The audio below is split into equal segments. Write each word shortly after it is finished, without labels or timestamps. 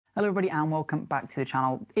Hello everybody and welcome back to the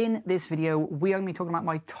channel. In this video we are going to be talking about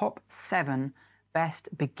my top 7 best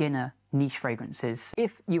beginner niche fragrances.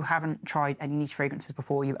 If you haven't tried any niche fragrances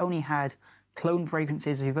before, you've only had clone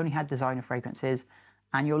fragrances or you've only had designer fragrances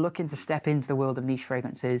and you're looking to step into the world of niche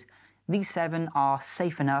fragrances, these 7 are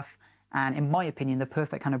safe enough and in my opinion the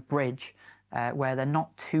perfect kind of bridge where they're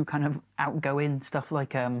not too kind of outgoing, stuff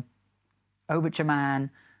like Overture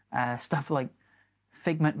Man, stuff like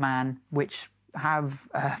Figment Man, which have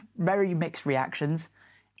very mixed reactions.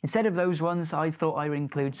 Instead of those ones, I thought I would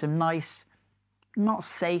include some nice, not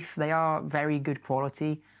safe, they are very good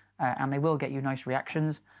quality and they will get you nice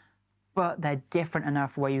reactions, but they're different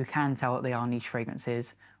enough where you can tell that they are niche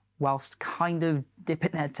fragrances whilst kind of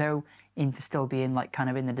dipping their toe into still being like kind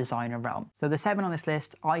of in the designer realm. So the 7 on this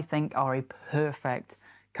list I think are a perfect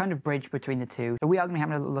kind of bridge between the two. So we are going to be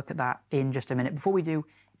having a little look at that in just a minute. Before we do,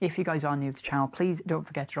 if you guys are new to the channel, please don't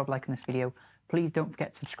forget to drop a like on this video. Please don't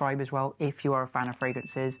forget to subscribe as well if you are a fan of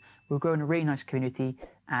fragrances. We're growing a really nice community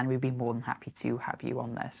and we'd be more than happy to have you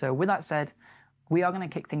on there. So with that said, we are going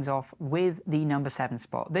to kick things off with the number 7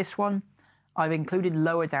 spot. This one I've included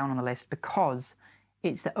lower down on the list because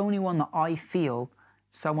it's the only one that I feel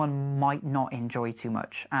someone might not enjoy too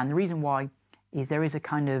much. And the reason why is there is a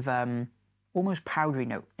kind of almost powdery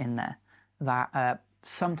note in there that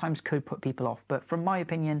sometimes could put people off. But from my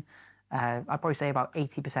opinion, I'd probably say about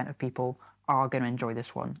 80% of people are going to enjoy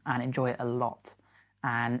this one and enjoy it a lot.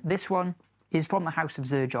 And this one is from the House of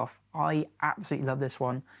Xerjoff. I absolutely love this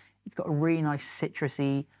one. It's got a really nice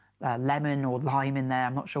citrusy lemon or lime in there.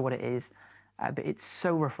 I'm not sure what it is, but it's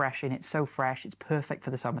so refreshing. It's so fresh. It's perfect for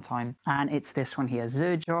the summertime. And it's this one here,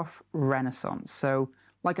 Xerjoff Renaissance. So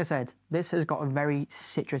like I said, this has got a very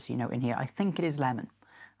citrusy note in here. I think it is lemon.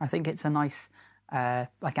 I think it's a nice,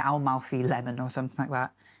 like an Amalfi lemon or something like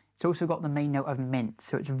that. It's also got the main note of mint,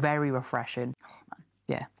 so it's very refreshing. Oh, man.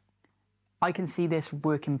 Yeah. I can see this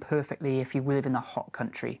working perfectly if you live in the hot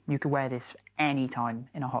country. You could wear this any time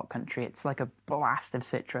in a hot country. It's like a blast of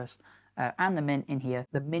citrus. And the mint in here.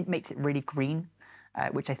 The mint makes it really green,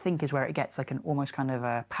 which I think is where it gets like an almost kind of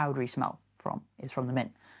a powdery smell from, is from the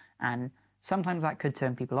mint. And sometimes that could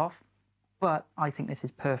turn people off, but I think this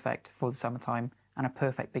is perfect for the summertime and a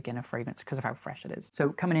perfect beginner fragrance because of how fresh it is. So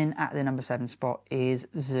coming in at the number 7 spot is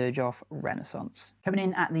Xerjoff Renaissance. Coming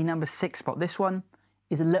in at the number 6 spot, this one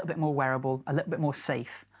is a little bit more wearable, a little bit more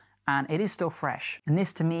safe, and it is still fresh. And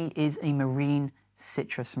this to me is a marine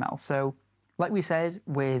citrus smell. So like we said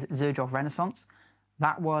with Xerjoff Renaissance,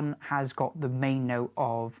 that one has got the main note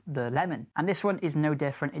of the lemon. And this one is no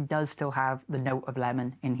different. It does still have the note of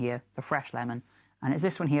lemon in here, the fresh lemon. And it's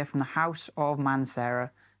this one here from the House of Mancera,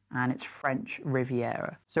 and it's French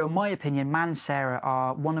Riviera. So in my opinion, Mancera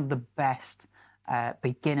are one of the best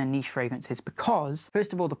beginner niche fragrances because,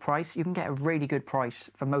 first of all, the price, you can get a really good price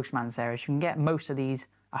for most Manceras. You can get most of these,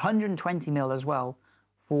 120ml as well,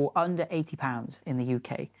 for under £80 in the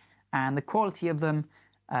UK. And the quality of them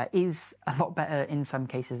is a lot better in some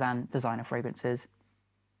cases than designer fragrances.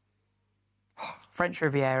 French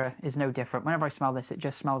Riviera is no different. Whenever I smell this, it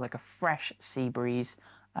just smells like a fresh sea breeze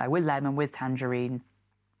with lemon, with tangerine.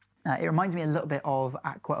 It reminds me a little bit of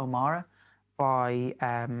Aqua Omara by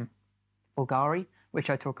Bulgari,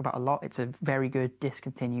 which I talk about a lot. It's a very good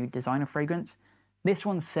discontinued designer fragrance. This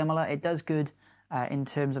one's similar. It does good in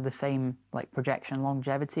terms of the same like projection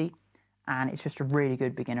longevity, and it's just a really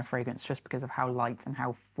good beginner fragrance just because of how light and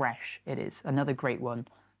how fresh it is. Another great one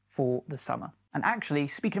for the summer. And actually,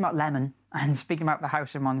 speaking about lemon and speaking about the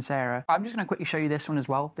House of Mancera, I'm just going to quickly show you this one as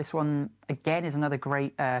well. This one, again, is another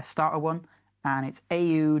great starter one. And it's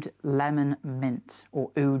Oud Lemon Mint,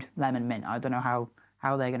 or Oud Lemon Mint. I don't know how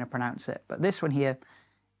they're going to pronounce it. But this one here,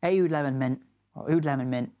 Oud Lemon Mint, or Oud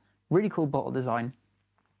Lemon Mint, really cool bottle design.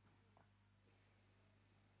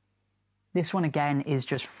 This one, again, is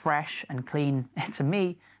just fresh and clean. To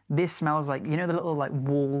me, this smells like, you know, the little like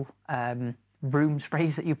wall room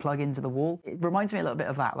sprays that you plug into the wall? It reminds me a little bit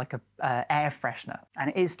of that, like a air freshener.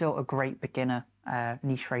 And it is still a great beginner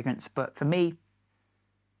niche fragrance. But for me,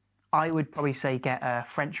 I would probably say get a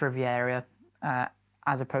French Riviera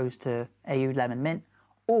as opposed to Oud Lemon Mint.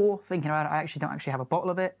 Or, thinking about it, I actually don't actually have a bottle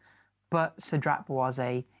of it, but Cedrat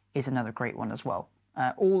Boisé is another great one as well.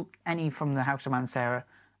 Any from the House of Mancera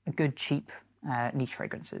are good, cheap niche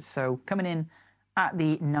fragrances. So coming in at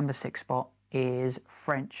the number 6 spot is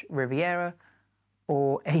French Riviera,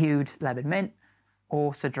 or Oud Lemon Mint,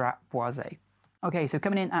 or Cedrat Boisé. Okay, so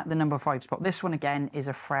coming in at the number 5 spot, this one again is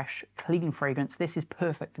a fresh, clean fragrance. This is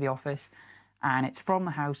perfect for the office, and it's from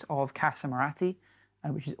the House of Casa Moratti,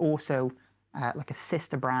 which is also like a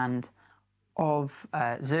sister brand of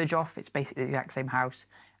Xerjoff. It's basically the exact same house,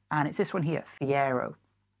 and it's this one here, Fiero.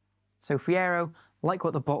 So Fiero, like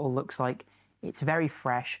what the bottle looks like, it's very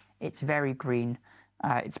fresh, it's very green.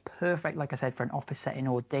 It's perfect, like I said, for an office setting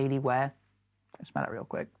or daily wear. I'll smell it real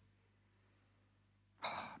quick.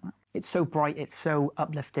 It's so bright, it's so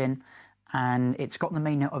uplifting, and it's got the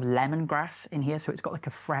main note of lemongrass in here, so it's got like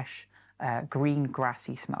a fresh green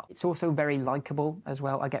grassy smell. It's also very likable as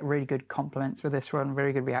well. I get really good compliments with this one,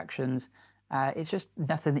 very good reactions. It's just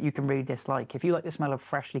nothing that you can really dislike. If you like the smell of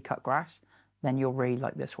freshly cut grass, then you'll really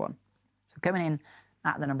like this one. So coming in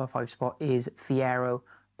at the number 5 spot is Fiero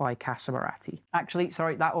by Casa Moratti. Actually,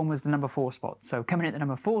 sorry, that one was the number 4 spot. So coming in at the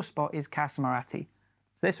number 4 spot is Casa Moratti.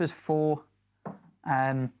 So this was 4.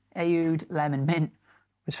 Aoud Lemon Mint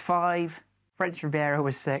was 5. French Riviera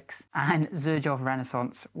was 6. And Xerjoff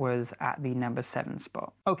Renaissance was at the number 7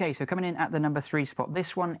 spot. Okay, so coming in at the number 3 spot,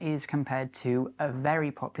 this one is compared to a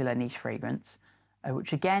very popular niche fragrance,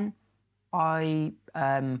 which again, I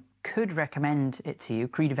could recommend it to you,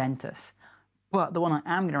 Creed Aventus. But the one I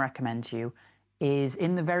am going to recommend to you is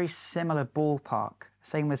in the very similar ballpark,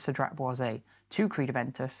 same with Cedrat Boisé, to Creed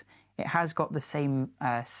Aventus. It has got the same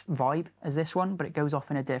vibe as this one, but it goes off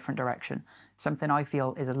in a different direction. Something I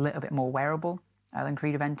feel is a little bit more wearable than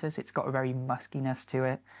Creed Aventus. It's got a very muskiness to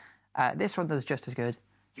it. This one does just as good.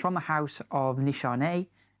 It's from the house of Nichane,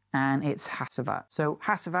 and it's Hassavat. So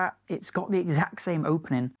Hassavat, it's got the exact same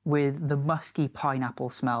opening with the musky pineapple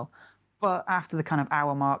smell, but after the kind of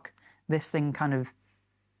hour mark, this thing kind of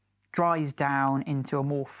dries down into a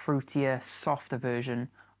more fruitier, softer version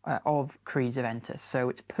of Creed Aventus. So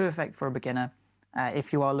it's perfect for a beginner.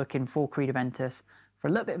 If you are looking for Creed Aventus for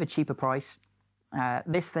a little bit of a cheaper price,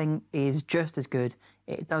 this thing is just as good.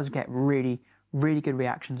 It does get really, really good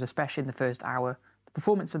reactions, especially in the first hour. The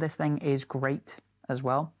performance of this thing is great as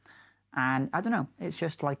well. And I don't know, it's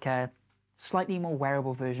just like a slightly more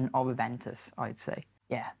wearable version of Aventus, I'd say.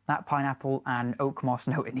 Yeah, that pineapple and oak moss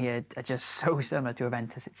note in here are just so similar to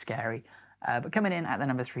Aventus, it's scary. But coming in at the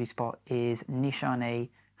number 3 spot is Nichane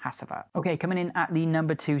Hassavat. Okay, coming in at the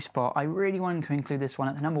number 2 spot, I really wanted to include this one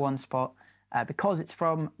at the number 1 spot because it's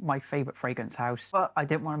from my favourite fragrance house, but I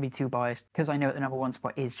didn't want to be too biased because I know at the number 1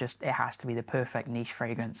 spot is just, it has to be the perfect niche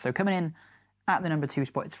fragrance. So coming in at the number 2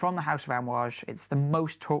 spot, it's from the house of Amouage. It's the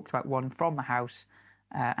most talked about one from the house,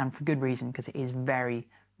 and for good reason, because it is very,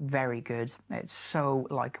 very good. It's so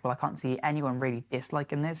likable. I can't see anyone really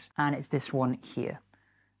disliking this, and it's this one here.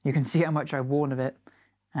 You can see how much I've worn of it,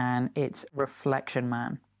 and it's Reflection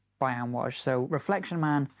Man by Amouage. So Reflection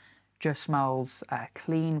Man just smells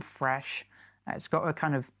clean, fresh. It's got a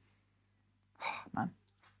kind of, oh man,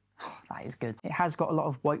 that is good. It has got a lot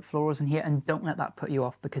of white florals in here, and don't let that put you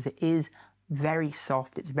off because it is very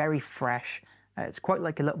soft. It's very fresh. It's quite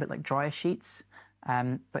like a little bit like dryer sheets,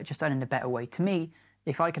 but just done in a better way. To me,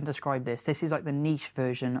 if I can describe this, this is like the niche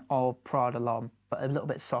version of Prada L'Homme, but a little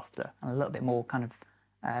bit softer and a little bit more kind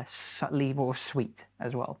of subtly more sweet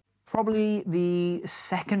as well. Probably the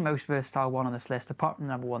second most versatile one on this list, apart from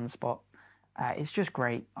the number 1 spot. It's just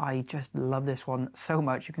great. I just love this one so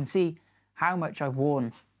much. You can see how much I've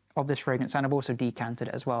worn of this fragrance, and I've also decanted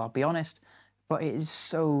it as well, I'll be honest. But it is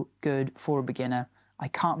so good for a beginner. I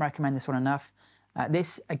can't recommend this one enough.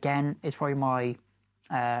 This, again, is probably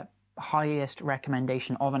my highest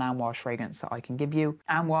recommendation of an Amouage fragrance that I can give you.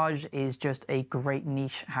 Amouage is just a great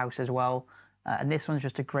niche house as well. And this one's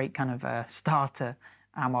just a great kind of starter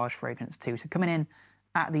Amouage fragrance too. So coming in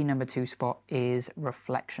at the number 2 spot is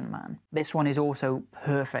Reflection Man. This one is also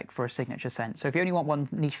perfect for a signature scent. So if you only want one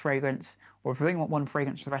niche fragrance, or if you only want one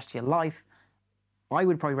fragrance for the rest of your life, I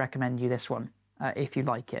would probably recommend you this one if you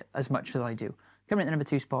like it as much as I do. Coming in at the number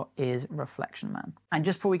 2 spot is Reflection Man. And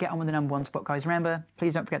just before we get on with the number 1 spot, guys, remember,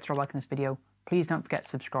 please don't forget to drop a like on this video. Please don't forget to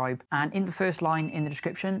subscribe. And in the first line in the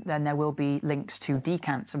description, then there will be links to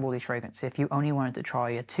decants of all these fragrances if you only wanted to try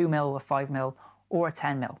a 2ml, a 5ml, or a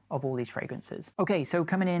 10ml of all these fragrances. Okay, so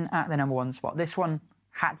coming in at the number 1 spot, this one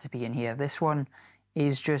had to be in here. This one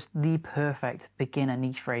is just the perfect beginner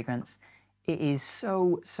niche fragrance. It is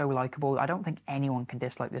so, so likable. I don't think anyone can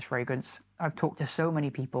dislike this fragrance. I've talked to so many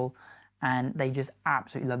people and they just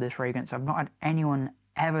absolutely love this fragrance. I've not had anyone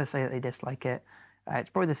ever say that they dislike it. It's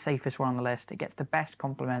probably the safest one on the list. It gets the best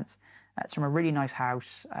compliments. It's from a really nice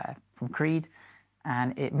house from Creed,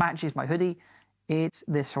 and it matches my hoodie. It's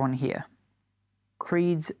this one here,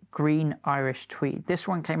 Creed's Green Irish Tweed. This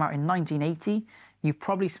one came out in 1980. You've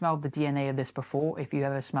probably smelled the DNA of this before if you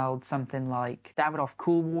ever smelled something like Davidoff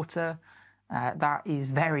Cool Water. That is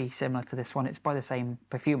very similar to this one. It's by the same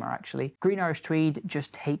perfumer, actually. Green Irish Tweed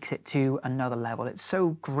just takes it to another level. It's so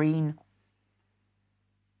green.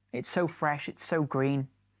 It's so fresh. It's so green.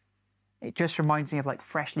 It just reminds me of like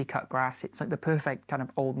freshly cut grass. It's like the perfect kind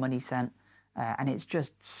of old money scent. and it's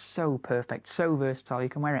just so perfect, so versatile. You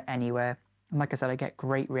can wear it anywhere. And like I said, I get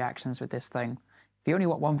great reactions with this thing. If you only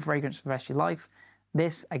want one fragrance for the rest of your life,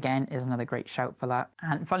 this, again, is another great shout for that.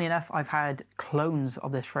 And funnily enough, I've had clones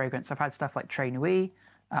of this fragrance. I've had stuff like Très Nuit.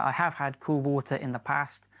 I have had Cool Water in the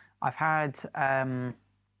past. I've had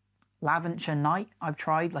Lavender Night. I've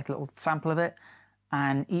tried, like a little sample of it.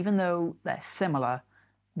 And even though they're similar,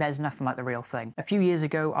 there's nothing like the real thing. A few years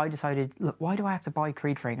ago, I decided, look, why do I have to buy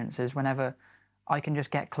Creed fragrances whenever I can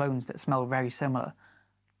just get clones that smell very similar?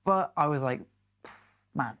 But I was like,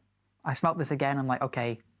 man, I smelt this again. I'm like,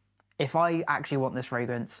 okay, if I actually want this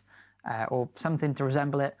fragrance or something to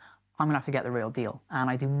resemble it, I'm gonna have to get the real deal. And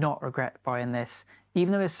I do not regret buying this.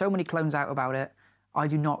 Even though there's so many clones out about it, I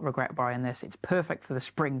do not regret buying this. It's perfect for the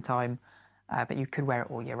springtime, but you could wear it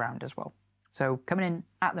all year round as well. So coming in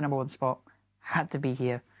at the #1 spot, had to be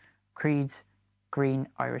here, Creed's Green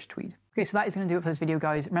Irish Tweed. Okay, so that is going to do it for this video,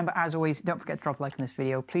 guys. Remember, as always, don't forget to drop a like in this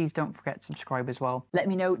video. Please don't forget to subscribe as well. Let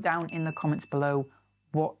me know down in the comments below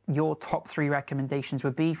what your top 3 recommendations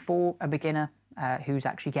would be for a beginner who's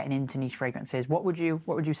actually getting into niche fragrances. What would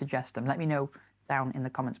you suggest them? Let me know down in the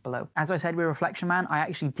comments below. As I said with Reflection Man, I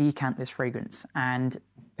actually decant this fragrance, and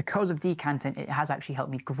because of decanting, it has actually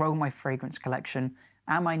helped me grow my fragrance collection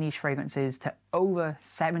and my niche fragrances to over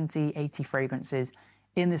 70, 80 fragrances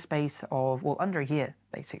in the space of, well, under a year,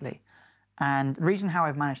 basically. And the reason how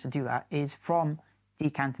I've managed to do that is from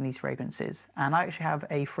decanting these fragrances. And I actually have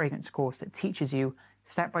a fragrance course that teaches you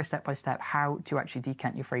step by step how to actually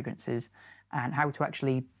decant your fragrances and how to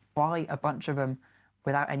actually buy a bunch of them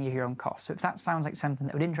without any of your own costs. So if that sounds like something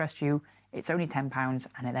that would interest you, it's only £10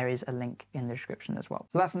 and there is a link in the description as well.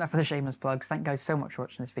 So that's enough for the shameless plugs. Thank you guys so much for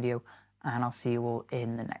watching this video, and I'll see you all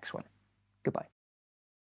in the next one. Goodbye.